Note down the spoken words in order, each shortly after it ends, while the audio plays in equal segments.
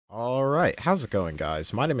Alright, how's it going,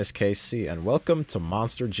 guys? My name is KC, and welcome to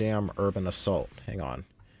Monster Jam Urban Assault. Hang on.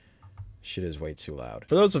 Shit is way too loud.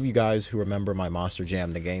 For those of you guys who remember my Monster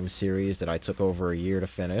Jam the Game series that I took over a year to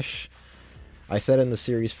finish, I said in the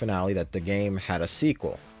series finale that the game had a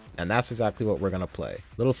sequel, and that's exactly what we're gonna play.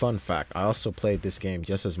 Little fun fact, I also played this game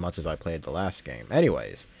just as much as I played the last game.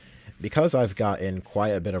 Anyways, because I've gotten quite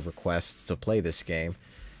a bit of requests to play this game,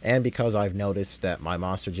 and because I've noticed that my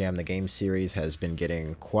Monster Jam the Game series has been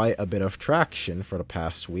getting quite a bit of traction for the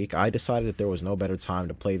past week, I decided that there was no better time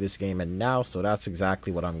to play this game and now, so that's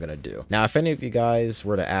exactly what I'm gonna do. Now, if any of you guys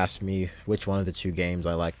were to ask me which one of the two games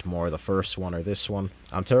I liked more, the first one or this one,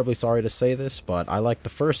 I'm terribly sorry to say this, but I like the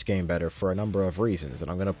first game better for a number of reasons that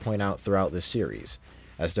I'm gonna point out throughout this series,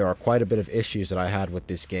 as there are quite a bit of issues that I had with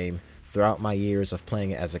this game throughout my years of playing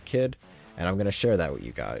it as a kid, and I'm gonna share that with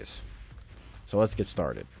you guys. So let's get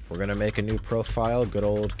started. We're going to make a new profile, good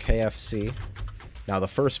old KFC. Now, the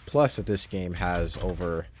first plus that this game has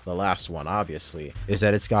over the last one, obviously, is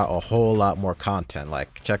that it's got a whole lot more content.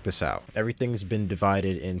 Like, check this out. Everything's been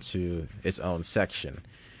divided into its own section.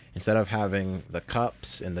 Instead of having the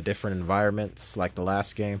cups in the different environments like the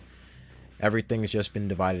last game, everything's just been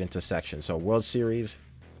divided into sections. So World Series,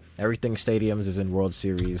 everything stadiums is in World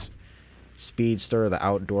Series. Speedster, the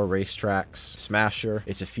outdoor racetracks, Smasher.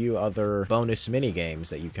 It's a few other bonus mini games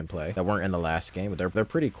that you can play that weren't in the last game, but they're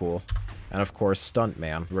pretty cool. And of course,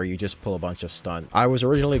 Stuntman, where you just pull a bunch of stunts. I was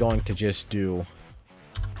originally going to just do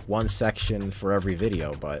one section for every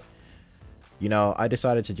video, but you know, I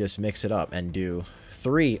decided to just mix it up and do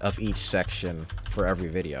 3 of each section for every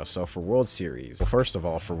video. So for World Series, well, first of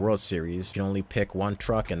all, for World Series, you can only pick one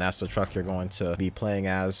truck, and that's the truck you're going to be playing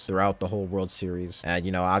as throughout the whole World Series. And,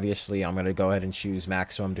 you know, obviously, I'm going to go ahead and choose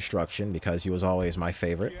Maximum Destruction because he was always my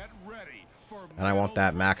favorite. And I want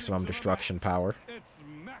that Maximum Destruction power.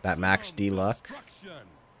 That Max D-Luck.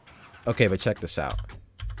 Okay, but check this out.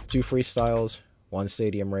 2 freestyles, 1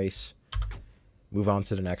 stadium race. Move on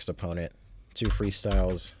to the next opponent. 2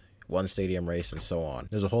 freestyles, 1 stadium race, and so on.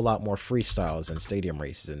 There's a whole lot more freestyles and stadium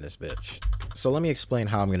races in this bitch. So let me explain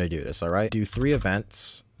how I'm going to do this, alright? Do 3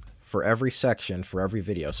 events for every section, for every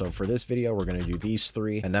video. So for this video, we're going to do these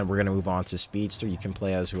 3, and then we're going to move on to Speedster. You can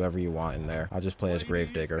play as whoever you want in there. I'll just play as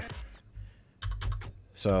Gravedigger.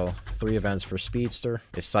 So 3 events for Speedster.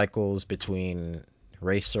 It cycles between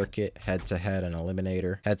race circuit, head-to-head, and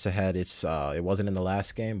eliminator. Head-to-head, it wasn't in the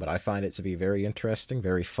last game, but I find it to be very interesting,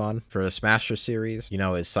 very fun. For the Smasher series, you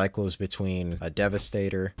know, it cycles between a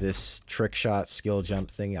Devastator, this trick shot skill jump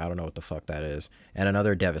thing, I don't know what the fuck that is, and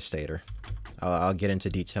another Devastator. I'll get into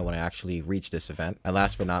detail when I actually reach this event. And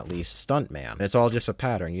last but not least, Stuntman. It's all just a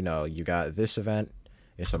pattern, you know, you got this event,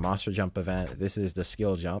 it's a monster jump event, this is the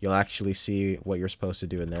skill jump. You'll actually see what you're supposed to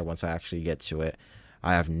do in there once I actually get to it.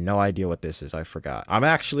 I have no idea what this is. I forgot. I'm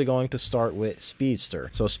actually going to start with Speedster.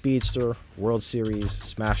 So Speedster, World Series,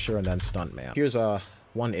 Smasher, and then Stuntman. Here's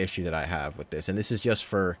one issue that I have with this, and this is just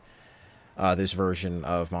for this version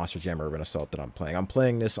of Monster Jam Urban Assault that I'm playing. I'm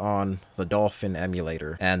playing this on the Dolphin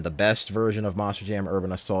emulator, and the best version of Monster Jam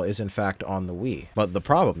Urban Assault is in fact on the Wii. But the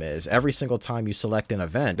problem is, every single time you select an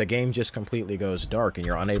event, the game just completely goes dark and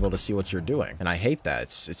you're unable to see what you're doing. And I hate that.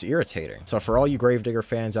 It's irritating. So for all you Gravedigger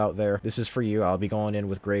fans out there, this is for you. I'll be going in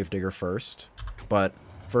with Gravedigger first. But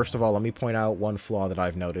first of all, let me point out one flaw that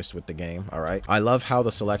I've noticed with the game, alright? I love how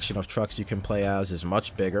the selection of trucks you can play as is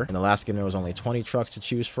much bigger. In the last game, there was only 20 trucks to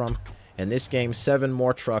choose from. In this game, 7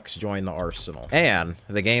 more trucks join the arsenal. And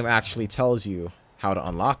the game actually tells you how to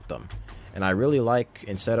unlock them. And I really like,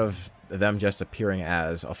 instead of them just appearing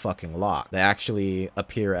as a fucking lock, they actually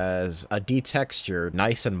appear as a detextured,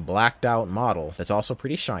 nice and blacked out model that's also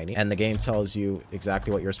pretty shiny. And the game tells you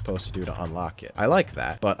exactly what you're supposed to do to unlock it. I like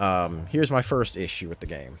that. But here's my first issue with the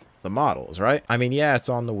game. The models, right? I mean, yeah, it's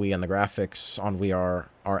on the Wii and the graphics on Wii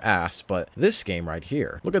are ass, but this game right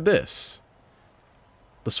here, look at this.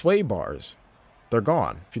 The sway bars, they're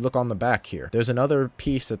gone. If you look on the back here, there's another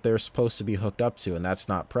piece that they're supposed to be hooked up to, and that's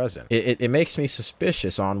not present. It makes me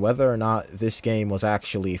suspicious on whether or not this game was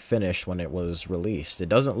actually finished when it was released. It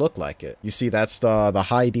doesn't look like it. You see, that's the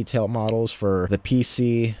high detail models for the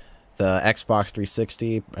PC, the Xbox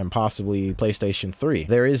 360, and possibly PlayStation 3.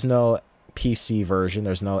 There is no PC version,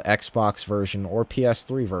 there's no Xbox version or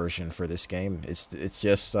PS3 version for this game. It's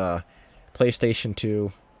just PlayStation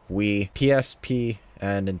 2, Wii, PSP,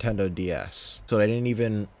 and Nintendo DS. So they didn't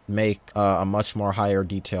even make a much more higher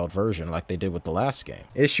detailed version like they did with the last game.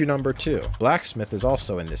 Issue number 2. Blacksmith is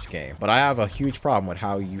also in this game, but I have a huge problem with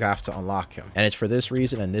how you have to unlock him. And it's for this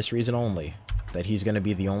reason and this reason only that he's going to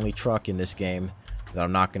be the only truck in this game that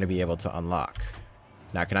I'm not going to be able to unlock.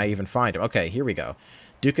 Now, can I even find him? Okay, here we go.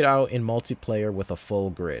 duke it out in multiplayer with a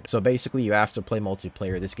full grid. So basically you have to play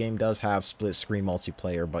multiplayer. This game does have split screen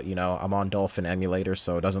multiplayer, but you know, I'm on Dolphin emulator,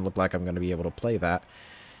 so it doesn't look like I'm going to be able to play that.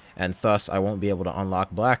 And thus I won't be able to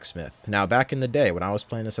unlock Blacksmith. Now back in the day when I was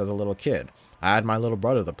playing this as a little kid, I had my little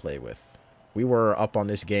brother to play with. We were up on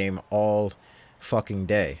this game all fucking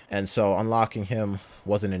day, and so unlocking him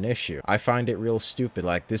wasn't an issue. I find it real stupid.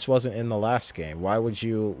 Like, this wasn't in the last game. Why would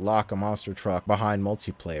you lock a monster truck behind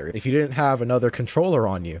multiplayer if you didn't have another controller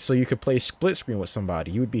on you so you could play split screen with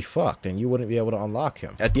somebody? You would be fucked and you wouldn't be able to unlock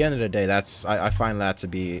him. At the end of the day, I find that to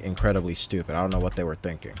be incredibly stupid. I don't know what they were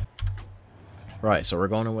thinking. Right, so we're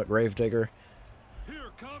going in with Gravedigger. Here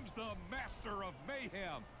comes the master of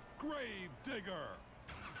mayhem, Gravedigger.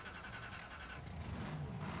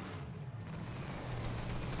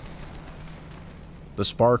 The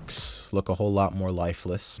sparks look a whole lot more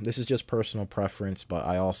lifeless. This is just personal preference, but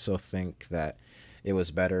I also think that it was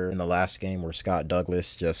better in the last game where Scott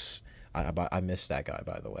Douglas just... I missed that guy,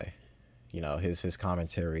 by the way. You know, his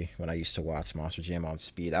commentary when I used to watch Monster Jam on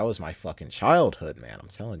speed. That was my fucking childhood, man. I'm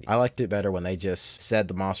telling you. I liked it better when they just said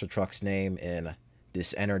the monster truck's name in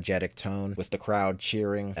this energetic tone with the crowd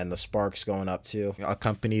cheering and the sparks going up too,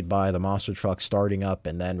 accompanied by the monster truck starting up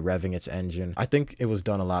and then revving its engine. I think it was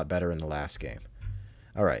done a lot better in the last game.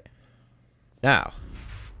 All right. Now,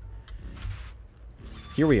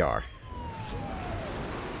 here we are.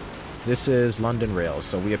 This is London Rails,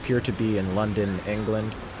 so we appear to be in London,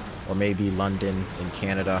 England, or maybe London in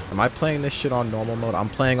Canada. Am I playing this shit on normal mode? I'm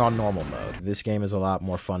playing on normal mode. This game is a lot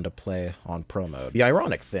more fun to play on pro mode. The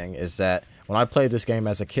ironic thing is that when I played this game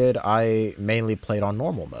as a kid, I mainly played on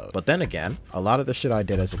normal mode. But then again, a lot of the shit I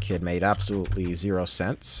did as a kid made absolutely zero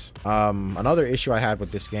sense. Another issue I had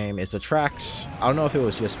with this game is the tracks. I don't know if it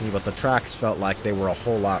was just me, but the tracks felt like they were a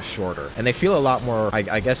whole lot shorter. And they feel a lot more,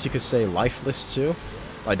 I guess you could say, lifeless too.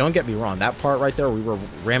 Like, don't get me wrong, that part right there, we were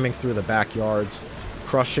ramming through the backyards,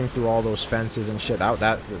 crushing through all those fences and shit.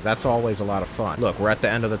 That's always a lot of fun. Look, we're at the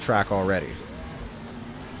end of the track already.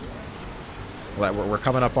 Like, we're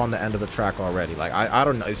coming up on the end of the track already. Like, I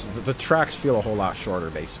don't know. The tracks feel a whole lot shorter,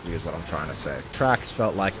 basically, is what I'm trying to say. Tracks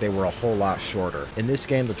felt like they were a whole lot shorter. In this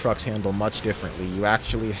game, the trucks handle much differently. You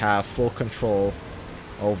actually have full control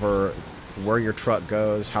over where your truck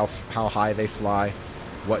goes, how high they fly,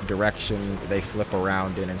 what direction they flip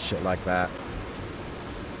around in and shit like that.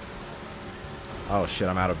 Oh shit,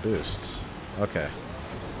 I'm out of boosts. Okay.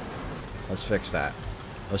 Let's fix that.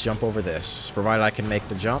 Let's jump over this, provided I can make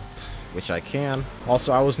the jump, which I can.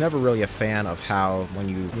 Also, I was never really a fan of how when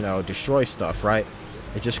you know, destroy stuff, right?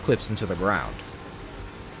 It just clips into the ground.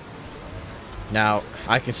 Now,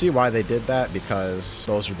 I can see why they did that, because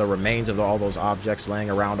those are the remains of all those objects laying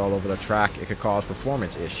around all over the track. It could cause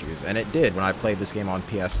performance issues, and it did when I played this game on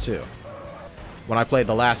PS2. When I played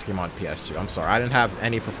the last game on PS2, I'm sorry, I didn't have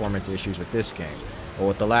any performance issues with this game. But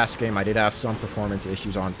with the last game, I did have some performance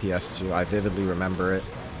issues on PS2. I vividly remember it.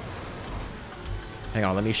 Hang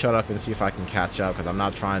on, let me shut up and see if I can catch up, because I'm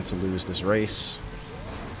not trying to lose this race.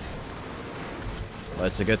 But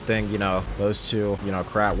it's a good thing, you know, those two, you know,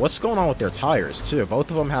 crap. What's going on with their tires, too? Both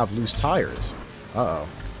of them have loose tires. Uh-oh.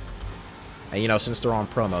 And, you know, since they're on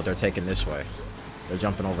promo, they're taking this way. They're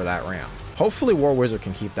jumping over that ramp. Hopefully War Wizard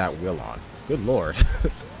can keep that wheel on. Good lord.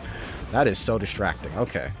 That is so distracting.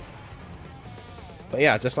 Okay. But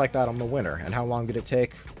yeah, just like that, I'm the winner. And how long did it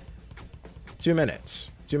take? 2 minutes.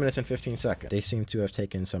 2 minutes and 15 seconds. They seem to have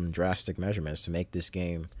taken some drastic measurements to make this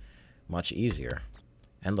game much easier.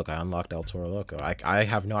 And look, I unlocked El Toro Loco. I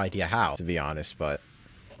have no idea how, to be honest, but,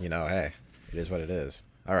 you know, hey, it is what it is.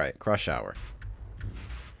 Alright, Crush Hour.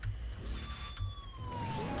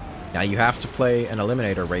 Now, you have to play an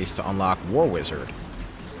Eliminator race to unlock War Wizard.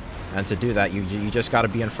 And to do that, you just got to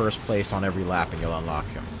be in first place on every lap and you'll unlock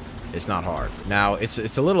him. It's not hard. Now, it's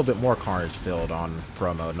a little bit more carnage-filled on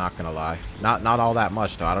Pro Mode, not gonna lie. Not all that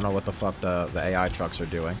much, though. I don't know what the fuck the AI trucks are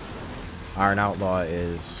doing. Iron Outlaw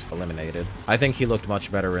is eliminated. I think he looked much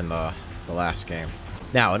better in the last game.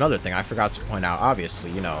 Now, another thing I forgot to point out,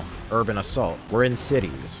 obviously, you know, Urban Assault. We're in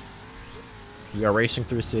cities. We are racing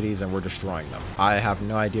through cities and we're destroying them. I have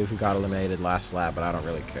no idea who got eliminated last lap, but I don't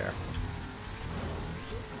really care.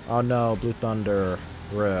 Oh no, Blue Thunder.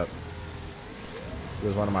 RIP. He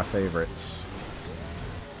was one of my favorites.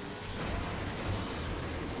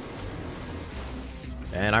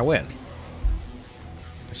 And I win.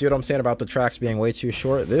 See what I'm saying about the tracks being way too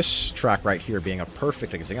short? This track right here being a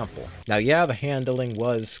perfect example. Now, yeah, the handling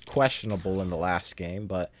was questionable in the last game,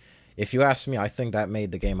 but if you ask me, I think that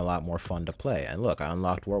made the game a lot more fun to play. And look, I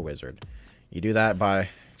unlocked War Wizard. You do that by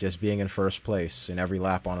just being in first place in every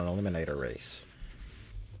lap on an Eliminator race.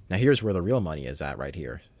 Now here's where the real money is at right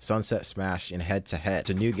here. Sunset Smash in head-to-head. It's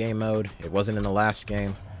a new game mode. It wasn't in the last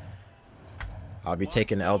game. I'll be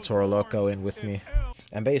taking El Toro Loco in with me.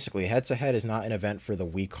 And basically, head-to-head is not an event for the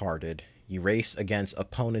weak-hearted. You race against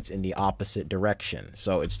opponents in the opposite direction.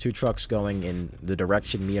 So it's 2 trucks going in the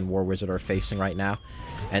direction me and War Wizard are facing right now.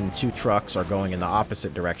 And 2 trucks are going in the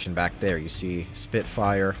opposite direction back there. You see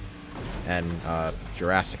Spitfire and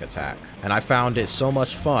Jurassic Attack. And I found it so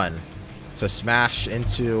much fun to smash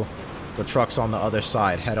into the trucks on the other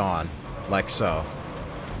side head-on, like so.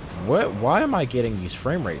 Why am I getting these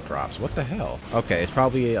frame rate drops? What the hell? Okay, it's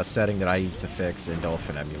probably a setting that I need to fix in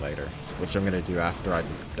Dolphin Emulator, which I'm going to do after I'm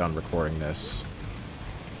done recording this.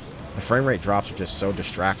 The frame rate drops are just so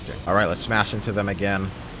distracting. Alright, let's smash into them again.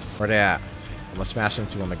 Where they at? I'm going to smash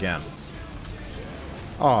into them again.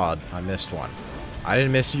 Oh, I missed one. I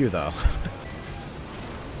didn't miss you, though.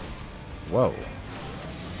 Whoa.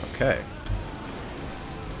 Okay.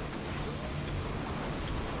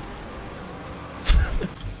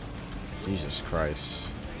 Jesus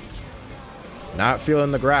Christ. Not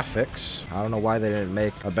feeling the graphics. I don't know why they didn't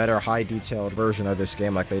make a better high-detailed version of this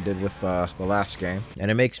game like they did with the last game.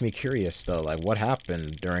 And it makes me curious, though, like, what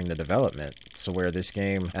happened during the development to where this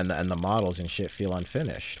game and the models and shit feel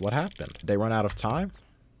unfinished? What happened? Did they run out of time?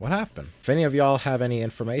 What happened? If any of y'all have any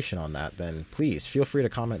information on that, then please feel free to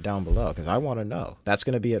comment down below, because I want to know. That's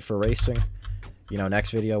going to be it for racing. You know,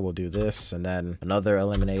 next video we'll do this, and then another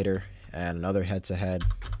eliminator, and another head-to-head,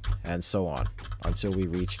 and so on, until we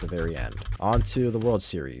reach the very end. On to the World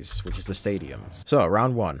Series, which is the stadiums. So,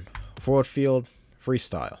 round 1. Forward field,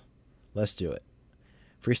 freestyle. Let's do it.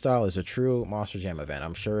 Freestyle is a true Monster Jam event,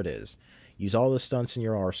 I'm sure it is. Use all the stunts in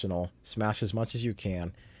your arsenal, smash as much as you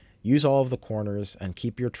can, use all of the corners, and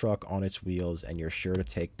keep your truck on its wheels, and you're sure to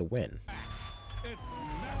take the win.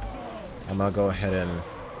 I'm gonna go ahead and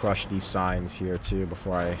crush these signs here too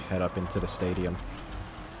before I head up into the stadium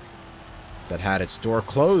that had its door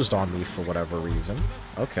closed on me for whatever reason.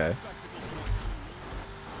 Okay.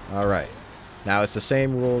 Alright. Now it's the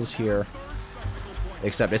same rules here,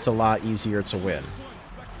 except it's a lot easier to win.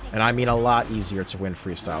 And I mean a lot easier to win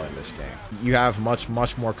freestyle in this game. You have much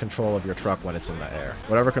more control of your truck when it's in the air.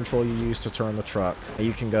 Whatever control you use to turn the truck,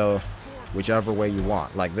 you can go whichever way you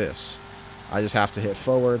want, like this. I just have to hit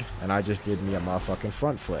forward, and I just did me a motherfucking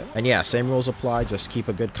front flip. And yeah, same rules apply, just keep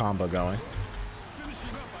a good combo going.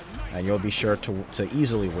 And you'll be sure to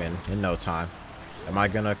easily win in no time. Am I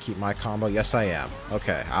gonna keep my combo? Yes, I am.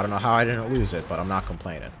 Okay, I don't know how I didn't lose it, but I'm not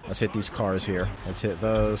complaining. Let's hit these cars here. Let's hit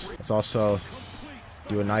those. Let's also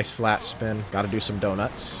do a nice flat spin. Gotta do some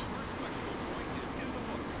donuts.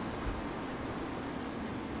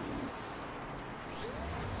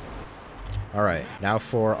 Alright, now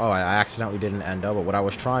for... Oh, I accidentally did an endo, but what I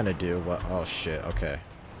was trying to do... Oh, shit, okay.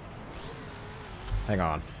 Hang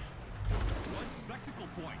on.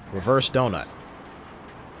 Reverse donut.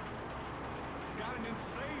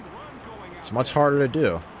 It's much harder to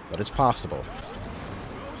do, but it's possible.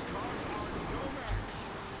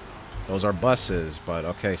 Those are buses, but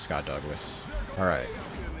okay, Scott Douglas. Alright.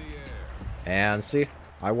 And see?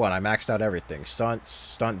 I won. I maxed out everything. Stunts,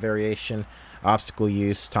 stunt variation, obstacle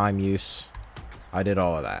use, time use. I did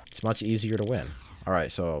all of that. It's much easier to win.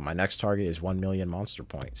 Alright, so my next target is 1 million monster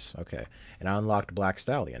points. Okay. And I unlocked Black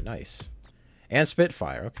Stallion. Nice. And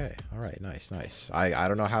Spitfire. Okay. Alright, nice. I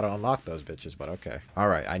don't know how to unlock those bitches, but okay.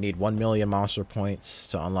 Alright, I need 1 million monster points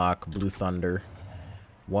to unlock Blue Thunder.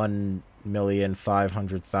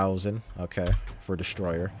 1,500,000. Okay, for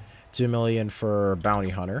Destroyer. 2 million for Bounty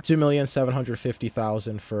Hunter.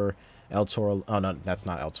 2,750,000 for El Toro. Oh, no, that's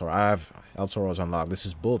not El Toro. I have El Toro's unlocked. This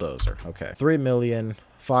is Bulldozer. Okay.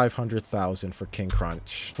 3,500,000 for King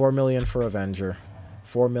Crunch. 4 million for Avenger.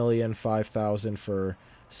 4,005,000 for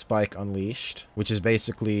Spike Unleashed, which is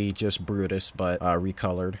basically just Brutus, but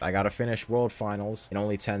recolored. I gotta finish World Finals in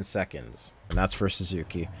only 10 seconds, and that's for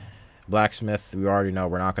Suzuki. Blacksmith, we already know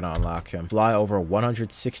we're not gonna unlock him. Fly over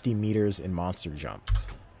 160 meters in Monster Jump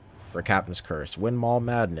for Captain's Curse. Win Mall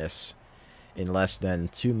Madness in less than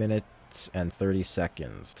 2 minutes and 30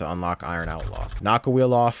 seconds to unlock Iron Outlaw. Knock a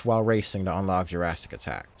wheel off while racing to unlock Jurassic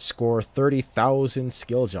Attack. Score 30,000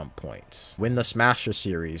 skill jump points. Win the Smasher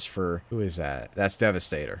series for... Who is that? That's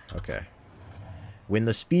Devastator. Okay. Win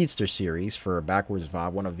the Speedster series for Backwards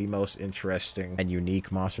Bob, one of the most interesting and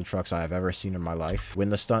unique monster trucks I have ever seen in my life. Win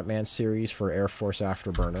the Stuntman series for Air Force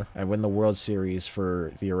Afterburner. And win the World Series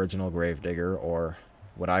for the original Gravedigger, or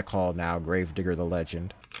what I call now Gravedigger the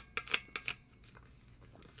Legend.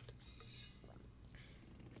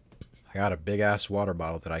 I got a big-ass water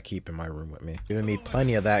bottle that I keep in my room with me. Giving me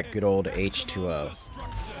plenty of that good old H2O.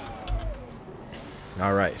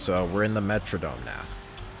 Alright, so we're in the Metrodome now.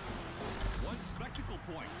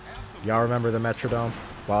 Y'all remember the Metrodome?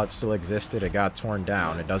 While it still existed, it got torn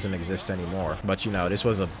down. It doesn't exist anymore. But you know, this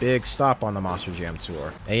was a big stop on the Monster Jam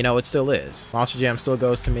tour. And you know, it still is. Monster Jam still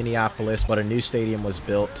goes to Minneapolis, but a new stadium was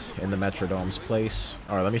built in the Metrodome's place.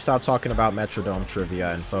 Alright, let me stop talking about Metrodome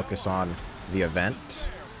trivia and focus on the event.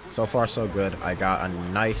 So far, so good. I got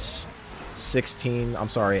a nice 18,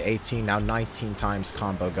 now 19 times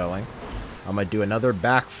combo going. I'm gonna do another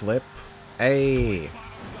backflip. Hey!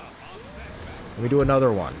 Let me do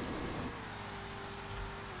another one.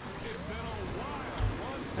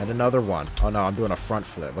 And another one. Oh no, I'm doing a front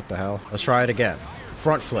flip. What the hell? Let's try it again.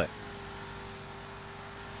 Front flip.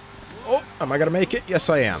 Oh, am I gonna make it? Yes,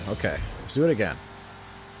 I am. Okay, let's do it again.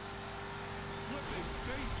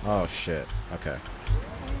 Oh shit. Okay.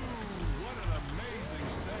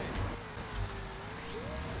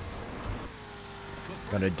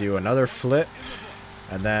 Gonna do another flip.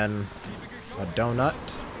 And then a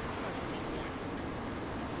donut.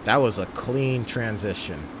 That was a clean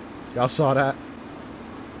transition. Y'all saw that?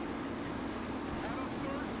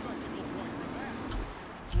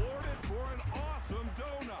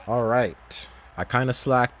 Alright. I kind of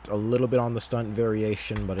slacked a little bit on the stunt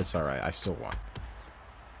variation, but it's alright. I still won.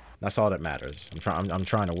 That's all that matters. I'm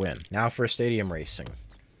trying to win. Now for stadium racing.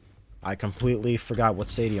 I completely forgot what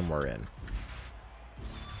stadium we're in.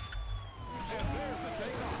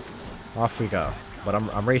 Off we go. But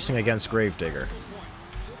I'm racing against Gravedigger.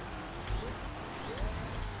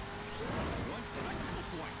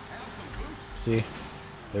 See?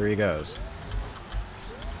 There he goes.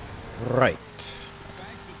 Right.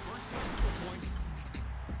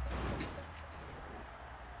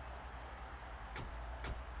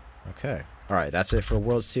 Okay. Alright, that's it for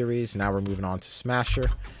World Series. Now we're moving on to Smasher.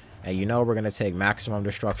 And you know we're going to take Maximum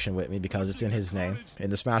Destruction with me because it's in his name.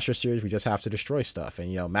 In the Smasher series, we just have to destroy stuff.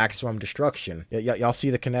 And, you know, Maximum Destruction. Y'all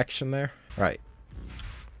see the connection there? Right.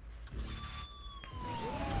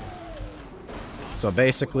 So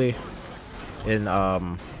basically, in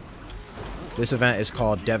this event is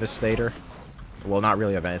called Devastator. Well, not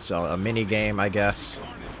really an event. It's a mini game, I guess,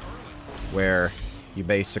 where you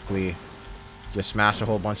basically just smash a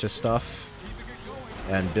whole bunch of stuff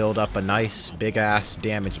and build up a nice big-ass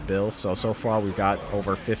damage bill. So far we've got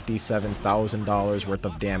over $57,000 worth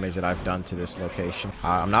of damage that I've done to this location.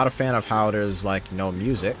 I'm not a fan of how there's, like, no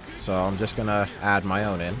music, so I'm just gonna add my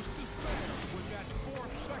own in.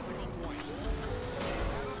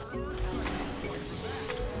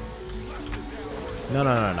 No.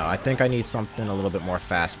 I think I need something a little bit more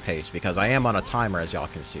fast-paced because I am on a timer, as y'all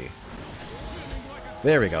can see.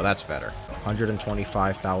 There we go, that's better.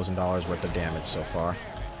 $125,000 worth of damage so far.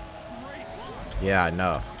 Yeah, I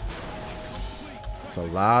know. It's a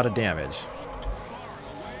lot of damage.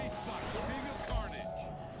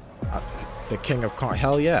 The King of Carnage.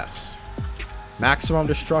 Hell yes. Maximum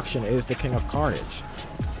Destruction is the King of Carnage.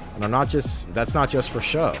 And I'm not just... That's not just for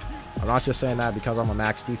show. I'm not just saying that because I'm a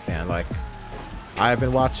Max D fan. Like, I've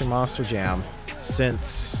been watching Monster Jam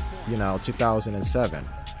since, you know, 2007.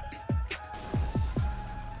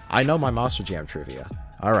 I know my Monster Jam trivia.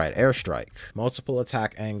 Alright, Airstrike. Multiple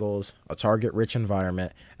attack angles, a target-rich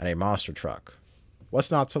environment, and a monster truck.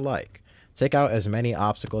 What's not to like? Take out as many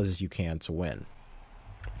obstacles as you can to win.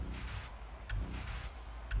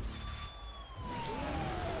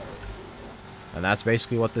 And that's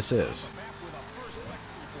basically what this is.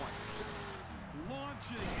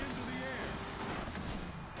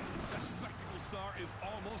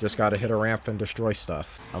 Just gotta hit a ramp and destroy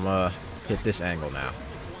stuff. I'm gonna hit this angle now.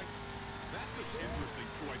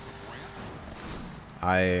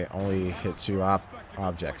 I only hit two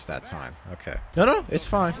objects that time. Okay. No, it's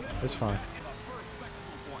fine. It's fine.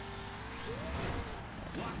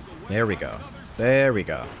 There we go. There we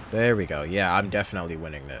go. There we go. Yeah, I'm definitely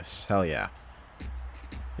winning this. Hell yeah.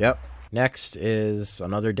 Yep. Next is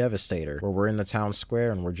another Devastator, where we're in the town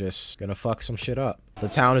square and we're just gonna fuck some shit up. The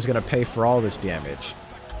town is gonna pay for all this damage.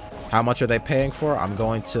 How much are they paying for? I'm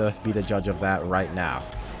going to be the judge of that right now.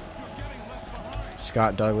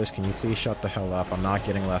 Scott Douglas, can you please shut the hell up? I'm not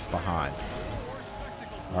getting left behind.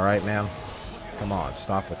 Alright, man. Come on,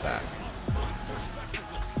 stop with that.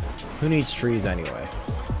 Who needs trees anyway?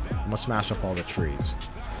 I'm gonna smash up all the trees.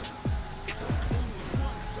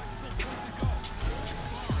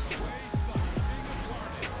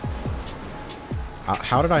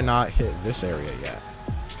 How did I not hit this area yet?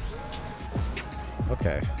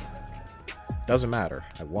 Okay. Doesn't matter.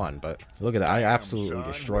 I won, but look at that. I absolutely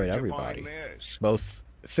destroyed everybody. Both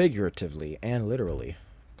figuratively and literally.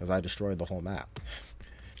 Because I destroyed the whole map.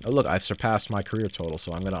 Oh, look, I've surpassed my career total,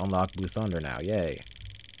 so I'm going to unlock Blue Thunder now. Yay.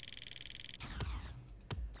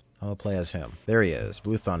 I'll play as him. There he is.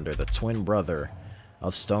 Blue Thunder, the twin brother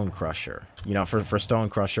of Stone Crusher. You know, for Stone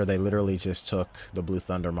Crusher, they literally just took the Blue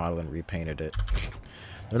Thunder model and repainted it.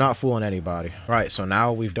 They're not fooling anybody. Alright, so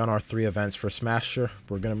now we've done our 3 events for Smasher.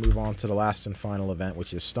 We're going to move on to the last and final event,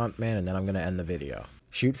 which is Stuntman, and then I'm going to end the video.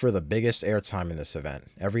 Shoot for the biggest airtime in this event.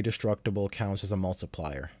 Every destructible counts as a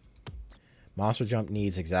multiplier. Monster Jump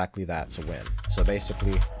needs exactly that to win. So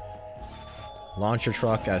basically, launch your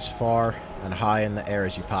truck as far and high in the air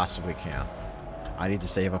as you possibly can. I need to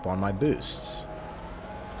save up on my boosts.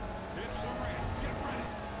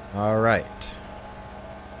 Alright.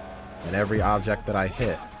 And every object that I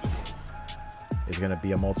hit is going to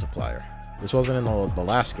be a multiplier. This wasn't in the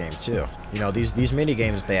last game, too. You know, these mini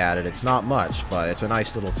games they added, it's not much, but it's a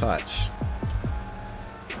nice little touch.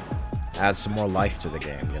 Adds some more life to the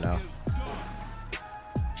game, you know?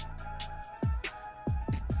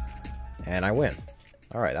 And I win.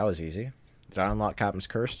 Alright, that was easy. Did I unlock Captain's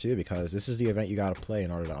Curse, too? Because this is the event you gotta play in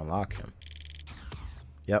order to unlock him.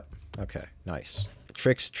 Yep. Okay, nice.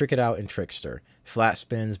 Trick it out in Trickster. Flat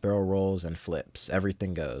spins, barrel rolls, and flips.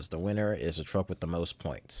 Everything goes. The winner is the truck with the most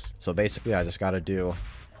points. So basically, I just got to do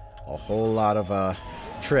a whole lot of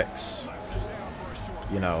tricks.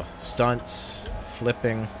 You know, stunts,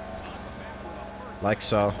 flipping, like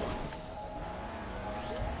so.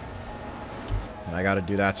 And I got to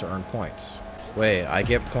do that to earn points. Wait, I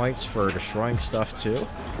get points for destroying stuff too?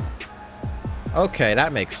 Okay,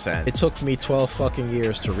 that makes sense. It took me 12 fucking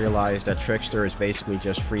years to realize that Trickster is basically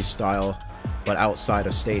just freestyle, but outside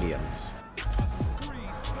of stadiums.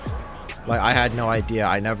 Like, I had no idea.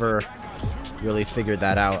 I never really figured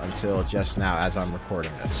that out until just now as I'm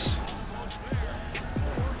recording this.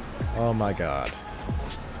 Oh my god.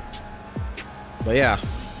 But yeah,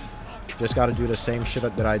 just gotta do the same shit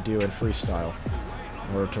that I do in freestyle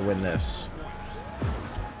in order to win this.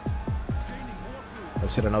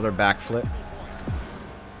 Let's hit another backflip.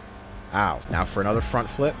 Ow. Now for another front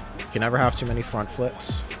flip. You can never have too many front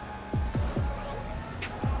flips.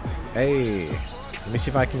 Hey. Let me see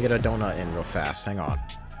if I can get a donut in real fast. Hang on.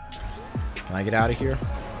 Can I get out of here?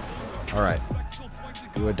 Alright.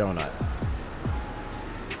 Do a donut.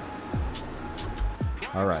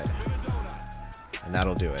 Alright. And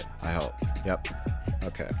that'll do it, I hope. Yep.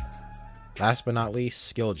 Okay. Last but not least,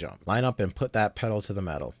 skill jump. Line up and put that pedal to the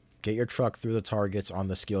metal. Get your truck through the targets on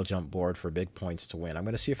the skill jump board for big points to win. I'm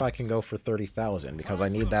going to see if I can go for 30,000 because I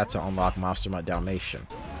need that to unlock Monster Mutt Dalmatian.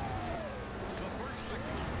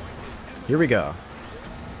 Here we go.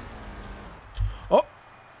 Oh!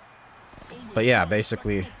 But yeah,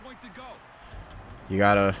 basically, you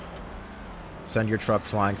gotta send your truck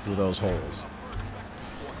flying through those holes.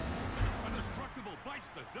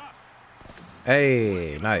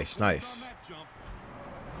 Hey, nice, nice.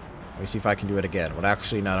 Let me see if I can do it again. Well,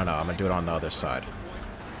 actually, no. I'm gonna do it on the other side.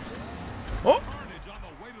 Oh!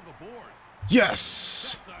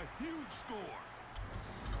 Yes!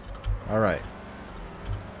 Alright.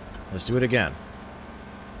 Let's do it again.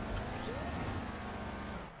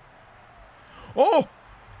 Oh!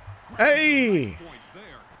 Hey!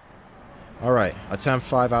 Alright. Attempt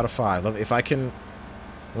 5 out of 5. If I can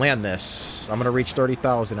land this, I'm gonna reach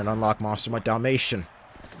 30,000 and unlock Monster Mutt Dalmatian.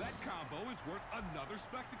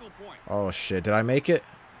 Oh shit, did I make it?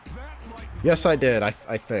 Yes, I did, I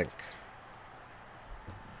think.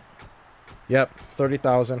 Yep,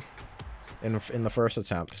 30,000 in the first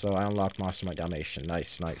attempt, so I unlocked Monster Mutt Dalmatian.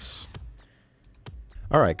 Nice, nice.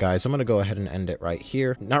 Alright guys, I'm going to go ahead and end it right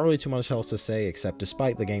here. Not really too much else to say, except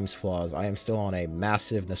despite the game's flaws, I am still on a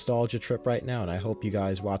massive nostalgia trip right now, and I hope you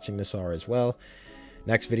guys watching this are as well.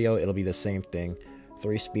 Next video, it'll be the same thing.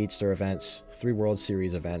 3 Speedster events, 3 World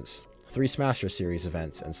Series events, 3 Smasher Series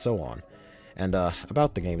events, and so on. And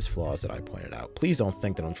about the game's flaws that I pointed out, please don't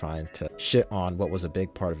think that I'm trying to shit on what was a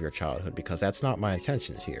big part of your childhood, because that's not my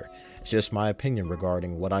intentions here. It's just my opinion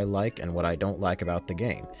regarding what I like and what I don't like about the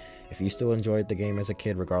game. If you still enjoyed the game as a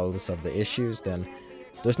kid regardless of the issues, then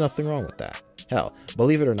there's nothing wrong with that. Hell,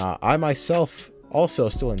 believe it or not, I myself also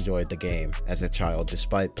still enjoyed the game as a child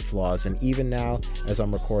despite the flaws, and even now, as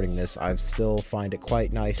I'm recording this, I still find it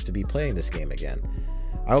quite nice to be playing this game again.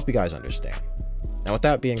 I hope you guys understand. Now with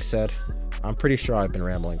that being said, I'm pretty sure I've been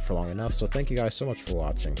rambling for long enough, so thank you guys so much for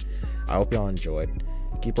watching. I hope y'all enjoyed.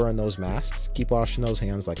 Keep wearing those masks, keep washing those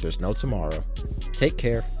hands like there's no tomorrow. Take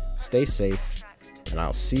care, stay safe, and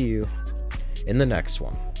I'll see you in the next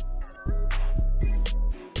one.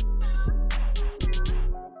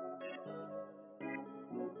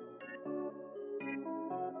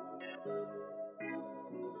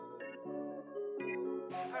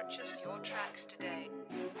 Purchase your tracks today.